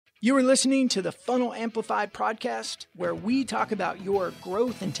You are listening to the FunnelAmplified podcast, where we talk about your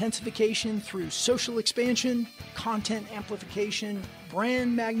growth intensification through social expansion, content amplification,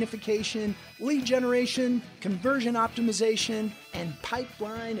 brand magnification, lead generation, conversion optimization, and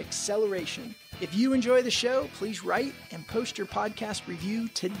pipeline acceleration. If you enjoy the show, please write and post your podcast review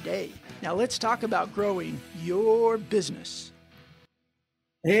today. Now let's talk about growing your business.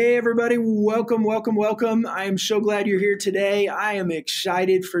 Hey, everybody. Welcome. I am so glad you're here today. I am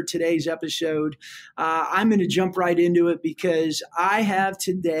excited for today's episode. I'm going to jump right into it because I have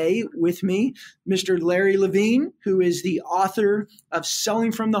today with me Mr. Larry Levine, who is the author of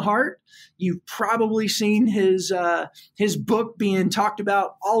Selling from the Heart. You've probably seen his book being talked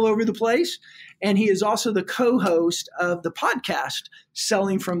about all over the place. And he is also the co-host of the podcast,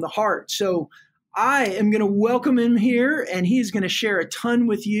 Selling from the Heart. So I am going to welcome him here, and he's going to share a ton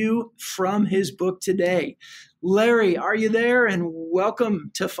with you from his book today. Larry, are you there? And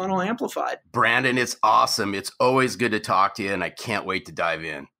welcome to FunnelAmplified. Brandon, it's awesome. It's always good to talk to you, and I can't wait to dive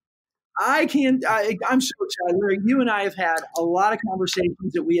in. I'm so excited. Larry, you and I have had a lot of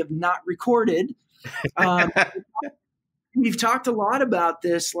conversations that we have not recorded. We've talked a lot about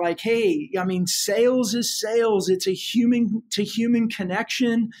this, like, hey, I mean, sales is sales. It's a human to human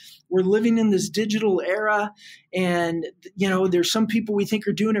connection. We're living in this digital era. And, you know, there's some people we think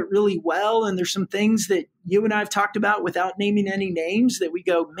are doing it really well. And there's some things that you and I have talked about without naming any names that we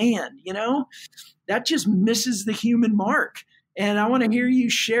go, man, you know, that just misses the human mark. And I want to hear you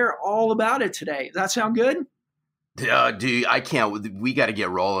share all about it today. Does that sound good? Dude, I can't. We got to get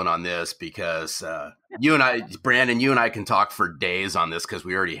rolling on this because you and I, Brandon, you and I can talk for days on this because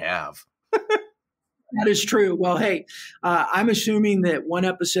we already have. That is true. Well, hey, I'm assuming that one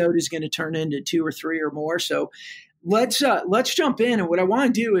episode is going to turn into 2 or 3 or more. So let's jump in. And what I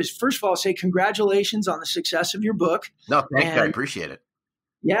want to do is, first of all, say congratulations on the success of your book. No, thank you. I appreciate it.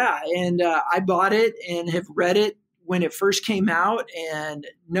 Yeah, and I bought it and have read it when it first came out, and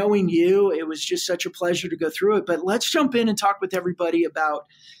knowing you, it was just such a pleasure to go through it. But let's jump in and talk with everybody about,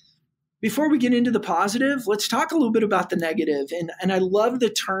 before we get into the positive, let's talk a little bit about the negative. And I love the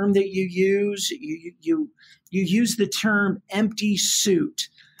term that you use. You use the term empty suit.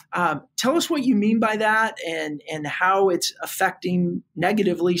 Tell us what you mean by that and how it's affecting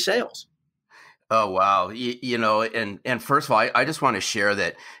negatively sales. Oh, wow. You know, and first of all, I just want to share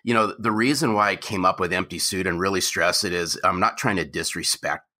that, you know, the reason why I came up with empty suit and really stress it is I'm not trying to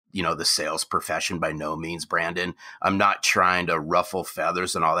disrespect, you know, the sales profession by no means, Brandon. I'm not trying to ruffle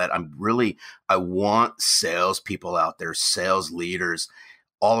feathers and all that. I want salespeople out there, sales leaders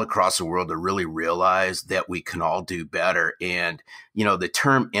all across the world to really realize that we can all do better. And, you know, the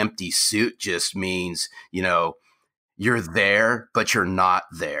term empty suit just means, you know, you're there, but you're not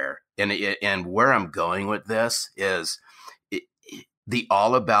there. And where I'm going with this is the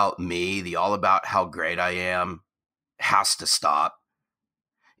all about me, the all about how great I am has to stop.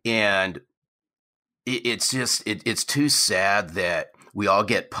 And it's too sad that we all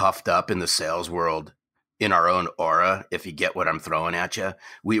get puffed up in the sales world in our own aura. If you get what I'm throwing at you,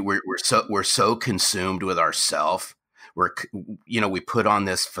 we're so consumed with ourself. We put on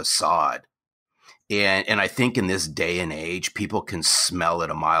this facade. And I think in this day and age, people can smell it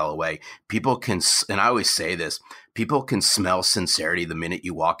a mile away. People can, and I always say this, people can smell sincerity the minute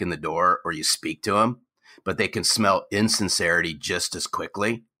you walk in the door or you speak to them, but they can smell insincerity just as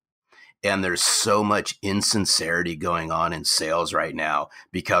quickly. And there's so much insincerity going on in sales right now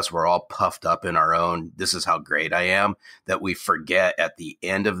because we're all puffed up in our own, this is how great I am, that we forget at the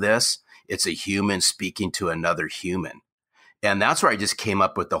end of this, it's a human speaking to another human. And that's where I just came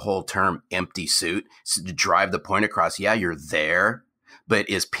up with the whole term empty suit to drive the point across. Yeah, you're there, but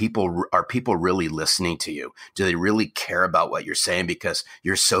are people really listening to you? Do they really care about what you're saying because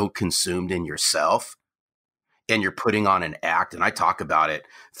you're so consumed in yourself and you're putting on an act? And I talk about it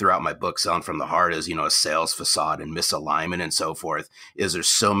throughout my book, Selling from the Heart, as, you know, a sales facade and misalignment and so forth. Is there's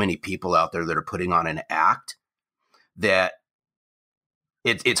so many people out there that are putting on an act that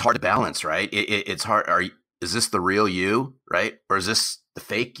it's hard to balance, right? It's hard. Is this the real you, right? Or is this the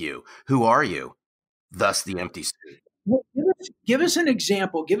fake you? Who are you? Thus the empty suit. Well, give us an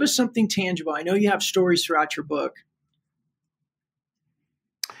example. Give us something tangible. I know you have stories throughout your book.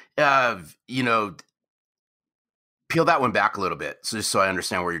 You know, peel that one back a little bit, just so I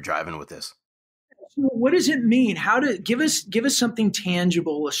understand where you're driving with this. So what does it mean? Give us something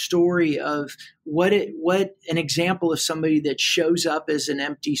tangible, a story of what an example of somebody that shows up as an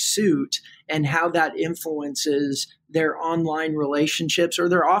empty suit and how that influences their online relationships or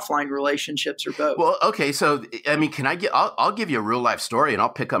their offline relationships or both. Well, okay. So, I mean, I'll give you a real life story and I'll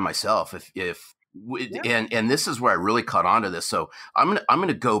pick on myself if Yeah. And this is where I really caught on to this. So I'm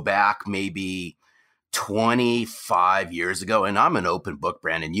gonna go back maybe 25 years ago, and I'm an open book,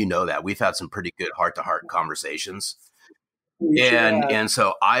 Brandon. You know that we've had some pretty good heart to heart conversations. We sure And have.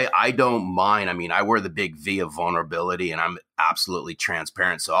 so I don't mind. I mean, I wear the big V of vulnerability, and I'm absolutely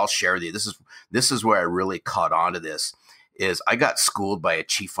transparent. So I'll share with you. This is where I really caught on to this. Is I got schooled by a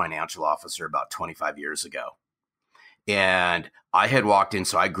chief financial officer about 25 years ago, and I had walked in.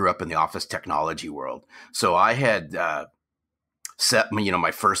 So I grew up in the office technology world. So I had set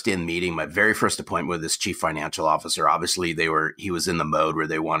my first in meeting, my very first appointment with this chief financial officer. Obviously he was in the mode where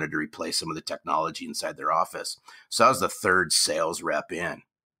they wanted to replace some of the technology inside their office. So I was the third sales rep in.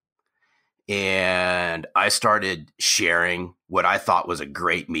 And I started sharing what I thought was a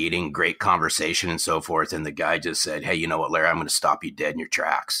great meeting, great conversation and so forth. And the guy just said, "Hey, you know what, Larry, I'm going to stop you dead in your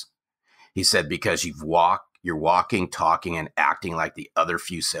tracks." He said, "Because you're walking, talking, and acting like the other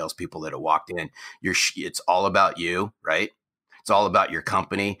few salespeople that have walked in. It's all about you, right? It's all about your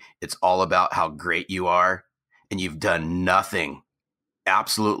company. It's all about how great you are. And you've done nothing,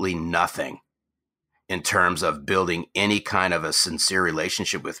 absolutely nothing in terms of building any kind of a sincere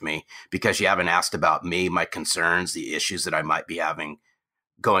relationship with me because you haven't asked about me, my concerns, the issues that I might be having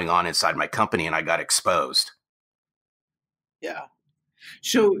going on inside my company." And I got exposed. Yeah.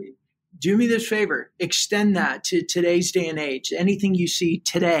 So do me this favor, extend that to today's day and age. Anything you see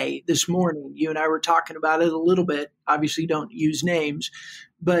today, this morning, you and I were talking about it a little bit. Obviously, don't use names,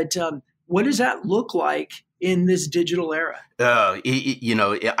 but what does that look like in this digital era?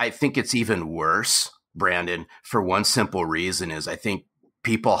 I think it's even worse, Brandon, for one simple reason is I think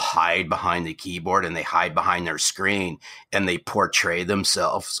people hide behind the keyboard and they hide behind their screen and they portray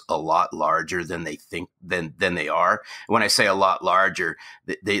themselves a lot larger than they think than they are. When I say a lot larger,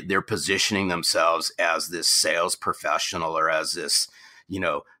 they're positioning themselves as this sales professional or as this,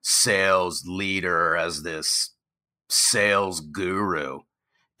 sales leader or as this sales guru.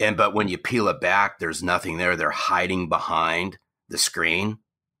 But when you peel it back, there's nothing there. They're hiding behind the screen.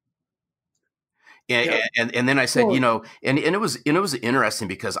 And, Yep. and then I said, Well, and it was interesting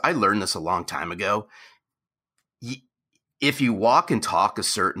because I learned this a long time ago. If you walk and talk a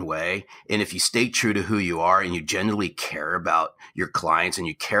certain way, and if you stay true to who you are and you genuinely care about your clients and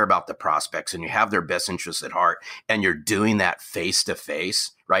you care about the prospects and you have their best interests at heart, and you're doing that face to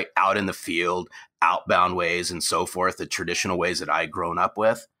face, right, out in the field, outbound ways and so forth, the traditional ways that I'd grown up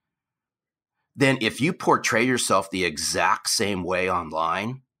with, then if you portray yourself the exact same way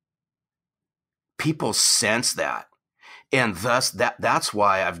online, people sense that. And thus that's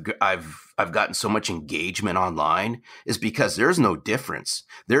why I've gotten so much engagement online is because there's no difference.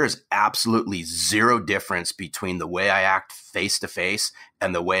 There is absolutely zero difference between the way I act face to face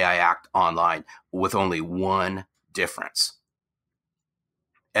and the way I act online, with only one difference.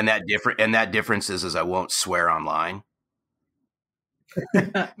 And that difference is I won't swear online.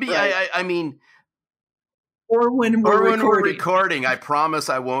 But right. I mean, Or when we're or when we're recording. recording, I promise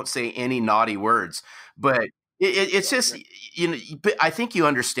I won't say any naughty words. But it's just, but I think you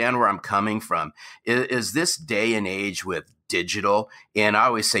understand where I'm coming from. Is this day and age with digital? And I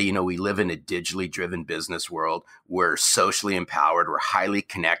always say, we live in a digitally driven business world. We're socially empowered. We're highly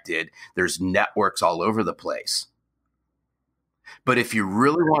connected. There's networks all over the place. But if you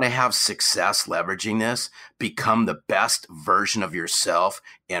really want to have success leveraging this, become the best version of yourself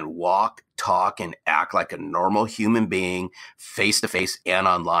and walk, talk, and act like a normal human being face to face and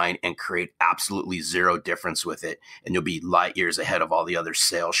online and create absolutely zero difference with it. And you'll be light years ahead of all the other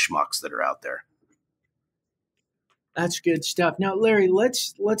sales schmucks that are out there. That's good stuff. Now, Larry,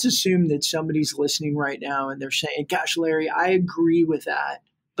 let's assume that somebody's listening right now and they're saying, "Gosh, Larry, I agree with that,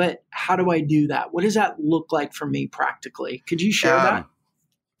 but how do I do that? What does that look like for me practically?" Could you share that? Um,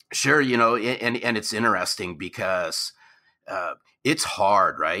 sure, and it's interesting because uh, it's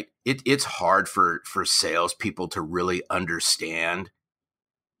hard, right? It's hard for salespeople to really understand,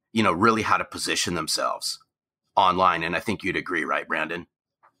 really how to position themselves online. And I think you'd agree, right, Brandon?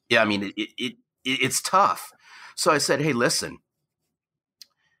 Yeah, I mean, it's tough. So I said, "Hey, listen."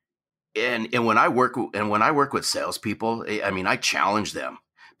 And when I work with salespeople, I mean, I challenge them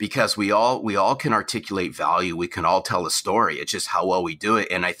because we all can articulate value. We can all tell a story. It's just how well we do it.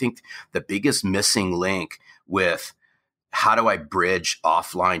 And I think the biggest missing link with how do I bridge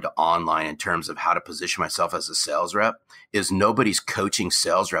offline to online in terms of how to position myself as a sales rep is nobody's coaching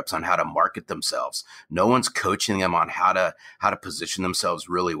sales reps on how to market themselves. No one's coaching them on how to position themselves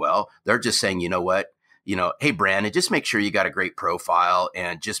really well. They're just saying, "You know what? Hey, Brandon, just make sure you got a great profile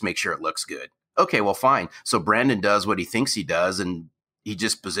and just make sure it looks good." Okay, well, fine. So Brandon does what he thinks he does, and he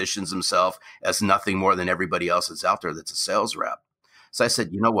just positions himself as nothing more than everybody else that's out there that's a sales rep. So I said,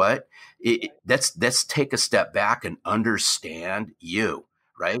 you know what? Let's take a step back and understand you,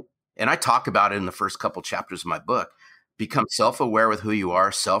 right? And I talk about it in the first couple chapters of my book. Become self-aware with who you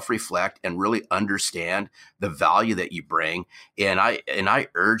are, self-reflect, and really understand the value that you bring. And I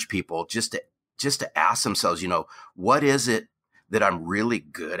urge people just to ask themselves, what is it that I'm really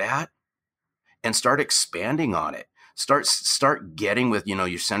good at, and start expanding on it. Start getting with,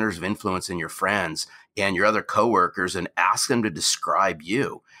 your centers of influence and your friends and your other coworkers, and ask them to describe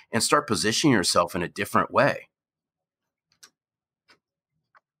you, and start positioning yourself in a different way.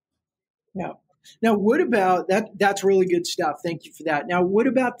 Yeah. Now, what about that? That's really good stuff. Thank you for that. Now, what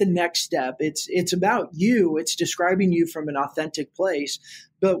about the next step? It's about you. It's describing you from an authentic place.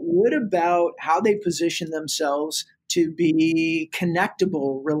 But what about how they position themselves to be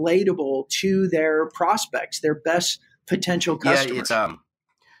connectable, relatable to their prospects, their best potential Yeah, customers?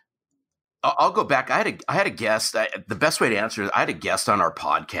 I'll go back. I had a guest. The best way to answer is, I had a guest on our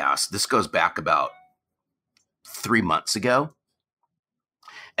podcast. This goes back about 3 months ago,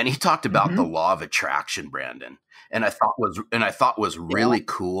 and he talked about the Mm-hmm. law of attraction, Brandon. And I thought was Yeah. really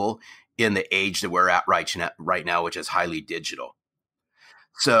cool in the age that we're at right now, which is highly digital.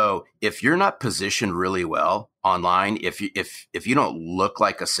 So if you're not positioned really well online, if you don't look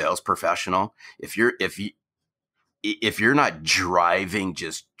like a sales professional, if you're not driving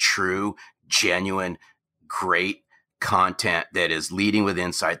just true, genuine, great content that is leading with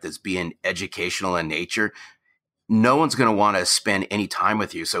insight, that's being educational in nature, no one's going to want to spend any time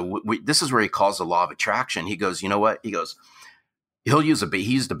with you. So this is where he calls the law of attraction. He goes, you know what? He goes, he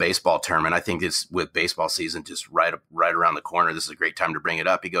used a baseball term, and I think it's with baseball season just right around the corner. This is a great time to bring it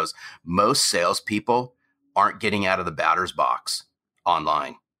up. He goes, most salespeople aren't getting out of the batter's box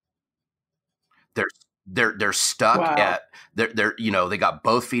online. They're they're stuck Wow. at they got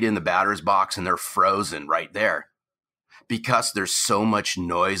both feet in the batter's box, and they're frozen right there because there's so much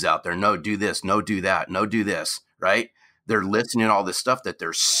noise out there. No, do this. No, do that. No, do this. Right? They're listening to all this stuff that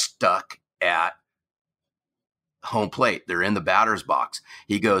they're stuck at home plate. They're in the batter's box.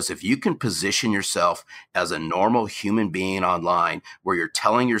 He goes, if you can position yourself as a normal human being online, where you're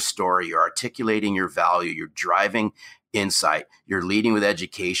telling your story, you're articulating your value, you're driving insight, you're leading with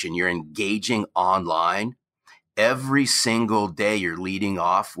education, you're engaging online, every single day you're leading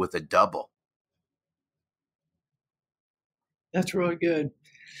off with a double. That's really good.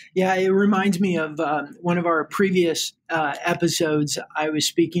 Yeah, it reminds me of one of our previous episodes. I was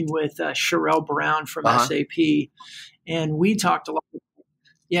speaking with Sherelle Brown from Uh-huh. SAP, and we talked a lot.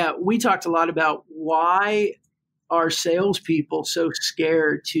 Yeah, we talked a lot about why are salespeople so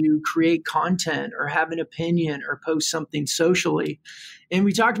scared to create content or have an opinion or post something socially, and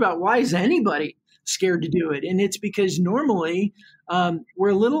we talked about why is anybody scared to do it, and it's because normally we're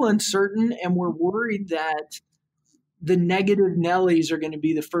a little uncertain and we're worried that the negative Nellies are going to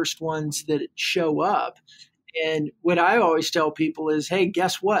be the first ones that show up. And what I always tell people is, hey,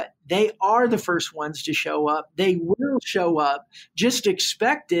 guess what? They are the first ones to show up. They will show up. Just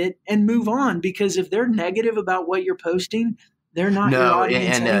expect it and move on. Because if they're negative about what you're posting, they're not your No,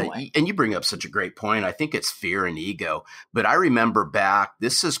 audience and anyway. and you bring up such a great point. I think it's fear and ego. But I remember back,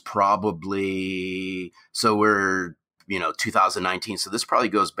 this is probably, so we're 2019. So this probably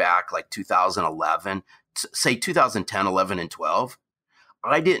goes back like 2011, say 2010, 11, and 12.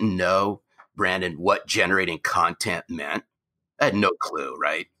 I didn't know, Brandon, what generating content meant. I had no clue,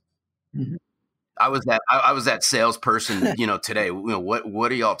 right? Mhm. I was that salesperson, today. What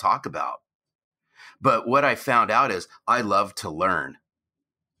do y'all talk about? But what I found out is I love to learn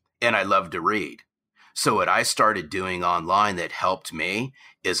and I love to read. So what I started doing online that helped me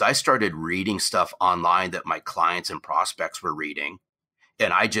is I started reading stuff online that my clients and prospects were reading,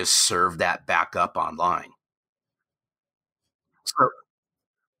 and I just served that back up online. So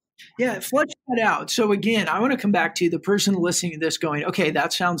Yeah, flesh that out. So again, I want to come back to the person listening to this going, okay,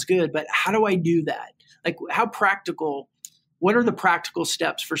 that sounds good, but how do I do that? Like how practical, what are the practical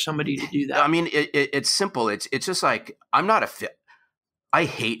steps for somebody to do I that? mean, it's simple. It's just like, I'm not a fit. I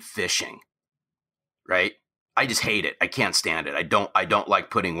hate fishing, right? I just hate it. I can't stand it. I don't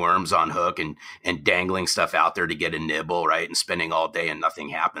like putting worms on hook and dangling stuff out there to get a nibble, right? And spending all day and nothing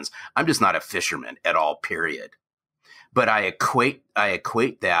happens. I'm just not a fisherman at all, period. But I equate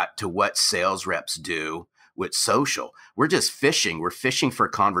that to what sales reps do with social. We're just fishing. We're fishing for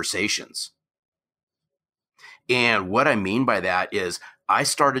conversations. And what I mean by that is I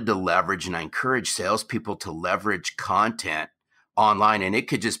started to leverage, and I encourage salespeople to leverage content online. And it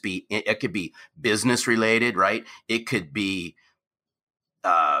could be business related, right? It could be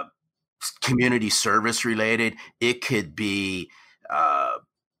uh, community service related. It could be uh,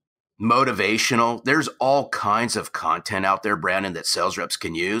 motivational. There's all kinds of content out there, Brandon, that sales reps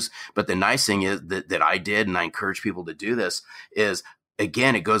can use. But the nice thing is that I did, and I encourage people to do this, is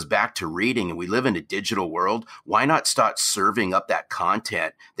again, it goes back to reading, and we live in a digital world. Why not start serving up that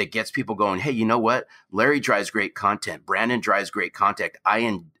content that gets people going, hey, you know what? Larry drives great content. Brandon drives great content.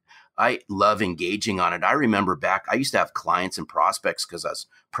 I love engaging on it. I remember back, I used to have clients and prospects because I was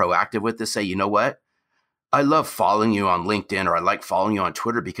proactive with this, say, you know what? I love following you on LinkedIn, or I like following you on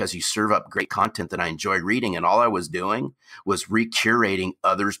Twitter because you serve up great content that I enjoy reading. And all I was doing was recurating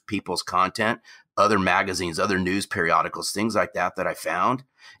other people's content, other magazines, other news periodicals, things like that I found.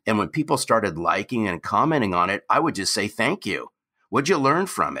 And when people started liking and commenting on it, I would just say, thank you. What'd you learn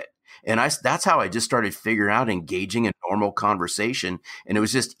from it? And that's how I just started figuring out engaging in normal conversation. And it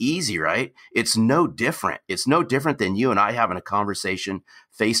was just easy, right? It's no different. It's no different than you and I having a conversation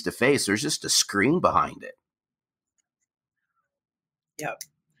face to face. There's just a screen behind it. Yeah.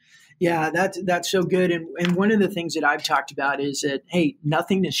 Yeah, that's so good. And one of the things that I've talked about is that, hey,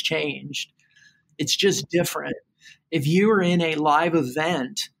 nothing has changed. It's just different. If you are in a live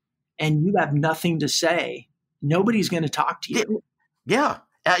event and you have nothing to say, nobody's going to talk to you. Yeah.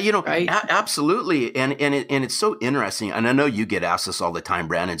 Right? Absolutely. And it's so interesting. And I know you get asked this all the time,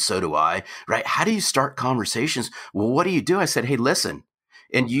 Brandon, so do I, right? How do you start conversations? Well, what do you do? I said, hey, listen,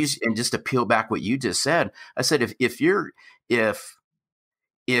 and just to peel back what you just said, I said,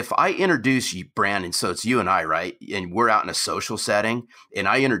 if I introduce you, Brandon, so it's you and I, right? And we're out in a social setting, and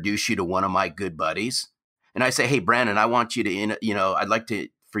I introduce you to one of my good buddies, and I say, hey, Brandon, I want you to, I'd like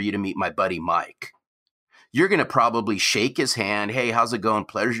for you to meet my buddy, Mike. You're going to probably shake his hand. Hey, how's it going?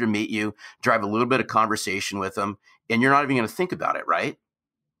 Pleasure to meet you. Drive a little bit of conversation with him, and you're not even going to think about it, right?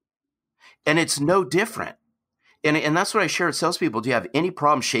 And it's no different. And that's what I share with salespeople. Do you have any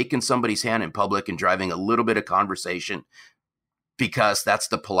problem shaking somebody's hand in public and driving a little bit of conversation because that's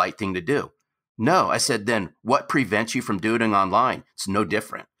the polite thing to do? No, I said, then what prevents you from doing it online? It's no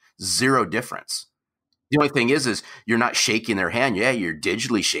different. Zero difference. The only thing is you're not shaking their hand. Yeah, you're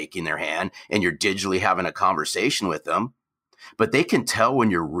digitally shaking their hand and you're digitally having a conversation with them. But they can tell when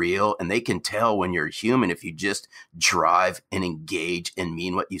you're real, and they can tell when you're human if you just drive and engage and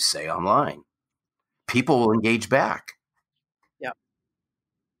mean what you say online. People will engage back. Yeah.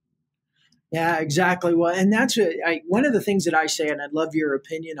 Yeah, exactly. Well, and that's one of the things that I say, and I'd love your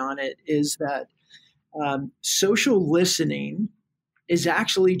opinion on it, is that social listening is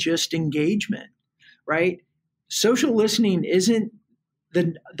actually just engagement, right? Social listening isn't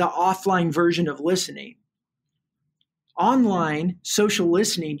the offline version of listening. Online social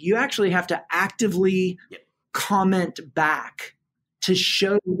listening, you actually have to actively comment back to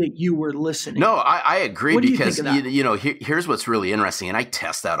show that you were listening. No, I agree, because here's what's really interesting, and I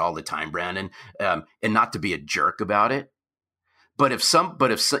test that all the time, Brandon, and not to be a jerk about it, but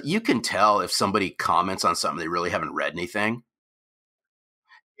if you can tell if somebody comments on something they really haven't read anything,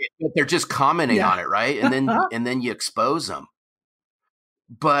 but they're just commenting on it, right? And then you expose them.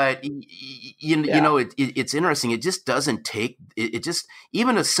 But it's interesting. It just doesn't take it. Just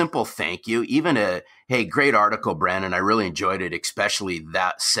even a simple thank you, even hey, great article, Brandon. I really enjoyed it, especially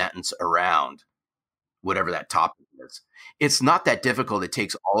that sentence around whatever that topic is. It's not that difficult. It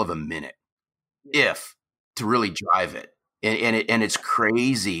takes all of a minute, to really drive it, and it's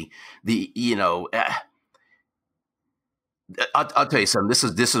crazy. I'll tell you something.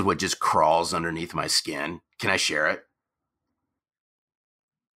 This is what just crawls underneath my skin. Can I share it?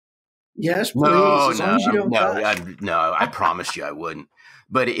 Yes, please. No, I promised you I wouldn't.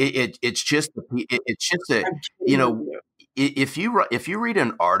 But it's just if you read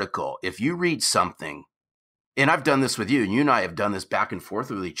an article, if you read something, and I've done this with you, and you and I have done this back and forth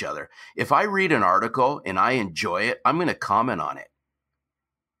with each other. If I read an article and I enjoy it, I'm going to comment on it.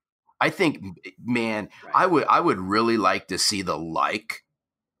 I think, man, right. I would really like to see the like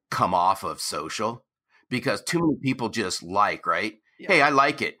come off of social, because too many people just like, right? Yeah. Hey, I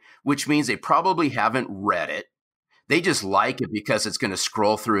like it, which means they probably haven't read it. They just like it because it's going to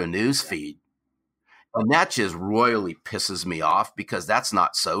scroll through a news feed. And that just royally pisses me off, because that's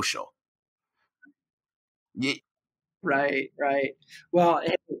not social. Right. Well,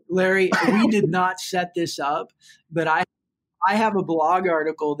 Larry, we did not set this up, but I have a blog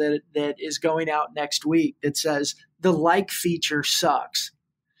article that is going out next week that says the like feature sucks.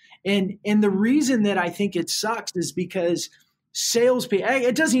 And the reason that I think it sucks is because salespeople,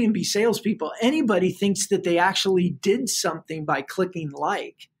 it doesn't even be salespeople, anybody thinks that they actually did something by clicking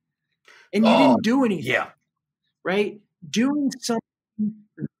like, and you didn't do anything. Yeah. Right? Doing something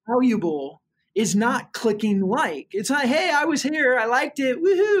valuable is not clicking like. It's not, hey, I was here, I liked it,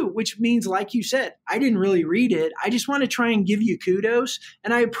 woohoo, which means, like you said, I didn't really read it. I just want to try and give you kudos,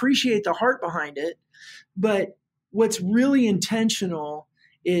 and I appreciate the heart behind it. But what's really intentional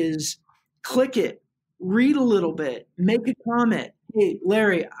is click it, read a little bit, make a comment. Hey,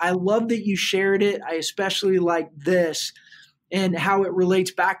 Larry, I love that you shared it. I especially like this and how it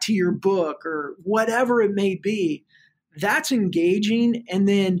relates back to your book or whatever it may be. That's engaging. And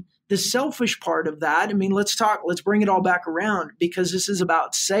then the selfish part of that, I mean, let's bring it all back around, because this is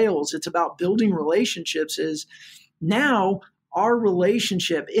about sales. It's about building relationships. Is now our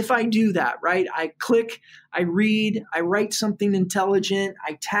relationship, if I do that, right? I click, I read, I write something intelligent,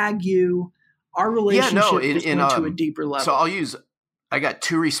 I tag you, our relationship is going to a deeper level. So I got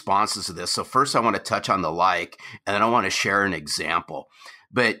two responses to this. So first I want to touch on the like, and then I want to share an example.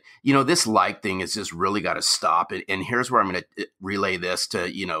 But, this like thing is just really got to stop. And here's where I'm going to relay this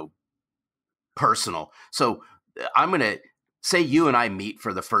to, personal. So I'm going to say you and I meet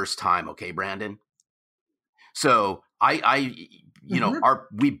for the first time. Okay, Brandon? So we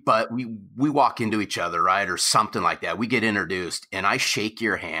walk into each other, right? Or something like that. We get introduced and I shake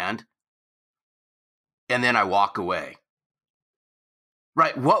your hand and then I walk away.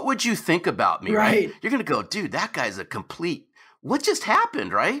 Right. What would you think about me? Right. You're going to go, dude, that guy's a complete, what just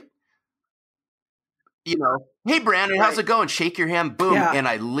happened? Right. Hey, Brandon, how's it going? Shake your hand, boom. Yeah. And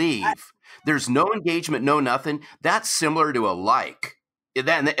I leave. There's no engagement, no nothing. That's similar to a like.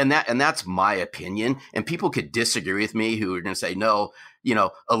 And that's my opinion. And people could disagree with me who are going to say, no,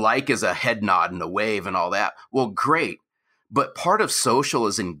 a like is a head nod and a wave and all that. Well, great. But part of social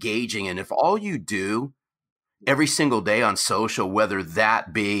is engaging. And if all you do every single day on social, whether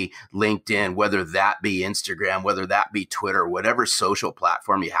that be LinkedIn, whether that be Instagram, whether that be Twitter, whatever social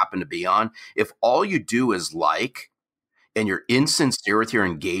platform you happen to be on, if all you do is like, and you're insincere with your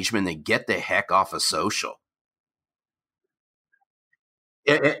engagement, then get the heck off of social.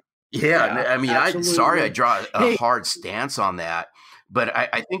 Yeah, I mean, I draw a hard stance on that, but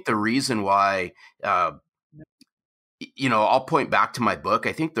I think the reason why, I'll point back to my book.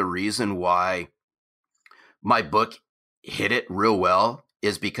 I think the reason why my book hit it real well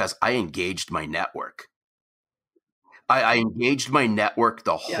is because I engaged my network. I engaged my network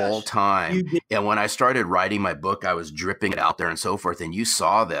the whole time. And when I started writing my book, I was dripping it out there and so forth. And you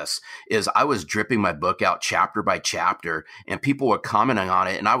saw this, is I was dripping my book out chapter by chapter and people were commenting on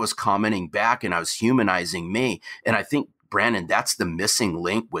it and I was commenting back and I was humanizing me. And I think, Brandon, that's the missing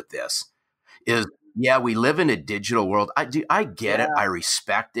link with this is, yeah, we live in a digital world. I get it. I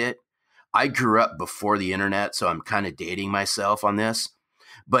respect it. I grew up before the internet, so I'm kind of dating myself on this.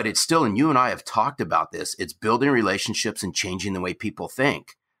 But it's still, and you and I have talked about this, it's building relationships and changing the way people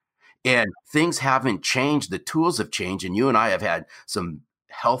think. And things haven't changed. The tools have changed. And you and I have had some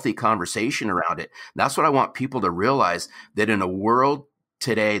healthy conversation around it. That's what I want people to realize, that in a world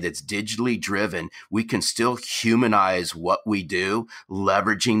today that's digitally driven, we can still humanize what we do,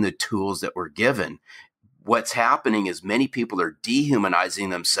 leveraging the tools that we're given. What's happening is many people are dehumanizing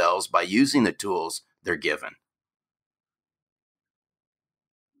themselves by using the tools they're given.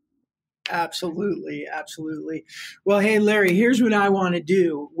 Absolutely. Absolutely. Well, hey, Larry, here's what I want to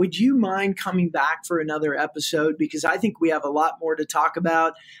do. Would you mind coming back for another episode? Because I think we have a lot more to talk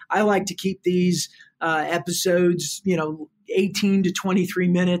about. I like to keep these episodes, 18 to 23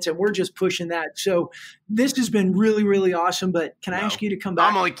 minutes, and we're just pushing that. So this has been really, really awesome. But can I ask you to come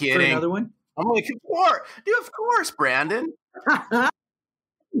back for another one? I'm like, of course, Brandon.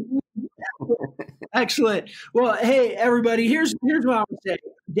 Excellent. Well, hey, everybody, here's what I would say.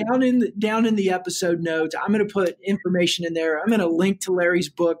 Down in the episode notes, I'm going to put information in there. I'm going to link to Larry's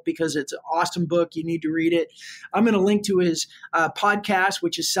book because it's an awesome book. You need to read it. I'm going to link to his podcast,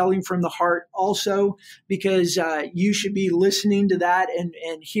 which is Selling from the Heart, also, because you should be listening to that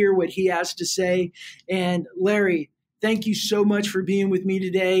and hear what he has to say. And Larry, thank you so much for being with me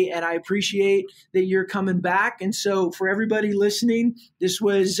today, and I appreciate that you're coming back. And so for everybody listening, this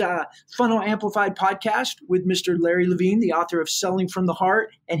was Funnel Amplified Podcast with Mr. Larry Levine, the author of Selling from the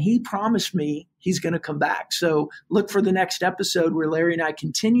Heart, and he promised me he's going to come back. So look for the next episode where Larry and I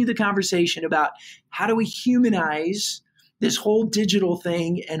continue the conversation about how do we humanize this whole digital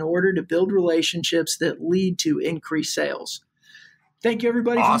thing in order to build relationships that lead to increased sales. Thank you,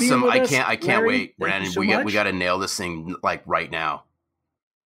 everybody, for being with us. I can't wait, Brandon. We got to nail this thing like right now.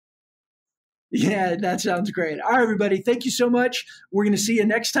 Yeah, that sounds great. All right, everybody. Thank you so much. We're going to see you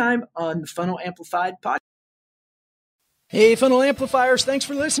next time on the Funnel Amplified podcast. Hey, Funnel Amplifiers. Thanks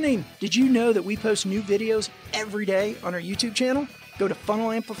for listening. Did you know that we post new videos every day on our YouTube channel? Go to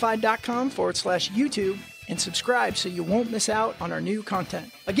funnelamplified.com/YouTube and subscribe so you won't miss out on our new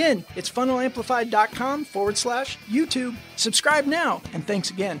content. Again, it's FunnelAmplified.com/YouTube. Subscribe now, and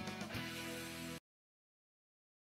thanks again.